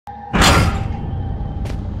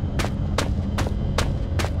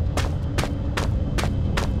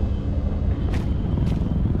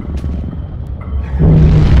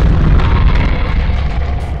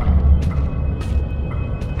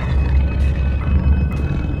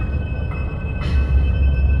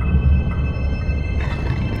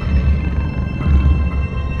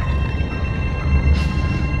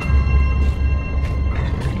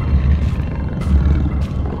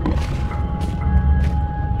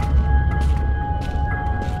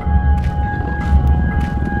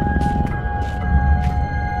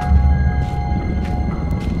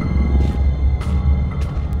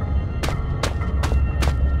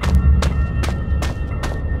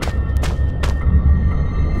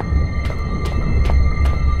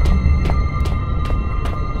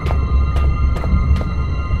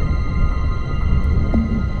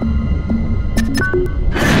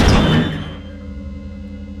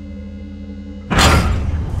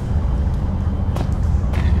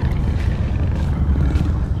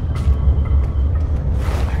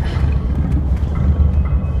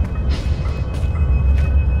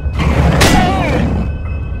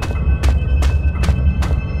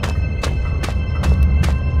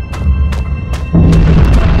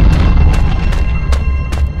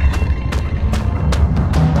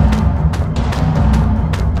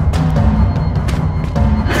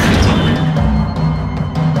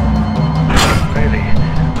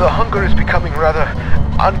The hunger is becoming rather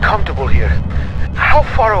uncomfortable here. How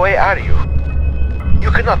far away are you? You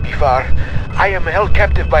cannot be far. I am held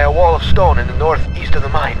captive by a wall of stone in the northeast of the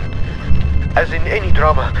mine. As in any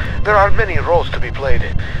drama, there are many roles to be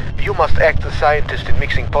played. You must act the scientist in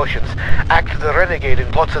mixing potions, act the renegade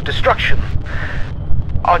in plots of destruction.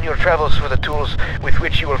 On your travels for the tools with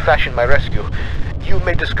which you will fashion my rescue, you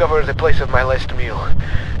may discover the place of my last meal.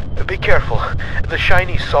 Be careful. The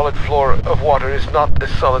shiny, solid floor of water is not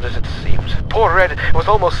as solid as it seems. Poor Red was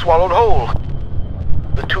almost swallowed whole.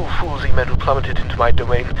 The two foolsy men who plummeted into my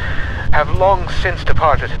domain have long since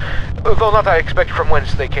departed, though not I expect from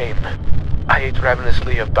whence they came. I ate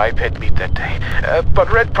ravenously of biped meat that day,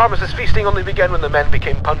 but Red promises feasting only began when the man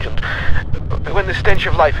became pungent, when the stench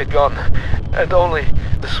of life had gone, and only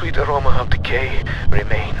the sweet aroma of decay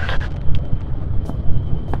remained.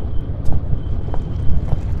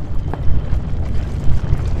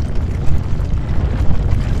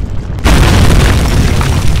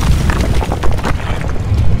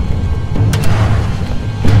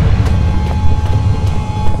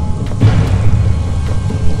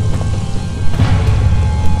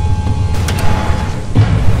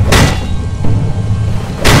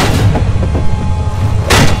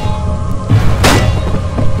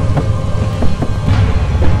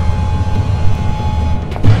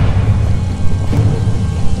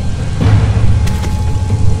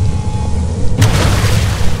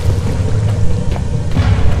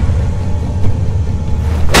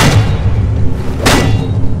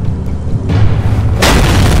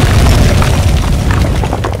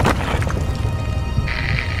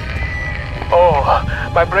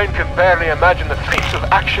 My brain can barely imagine the feats of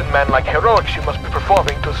action man like heroics you must be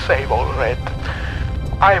performing to save old Red.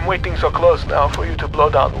 I am waiting so close now for you to blow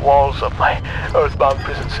down the walls of my earthbound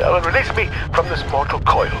prison cell and release me from this mortal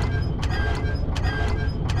coil.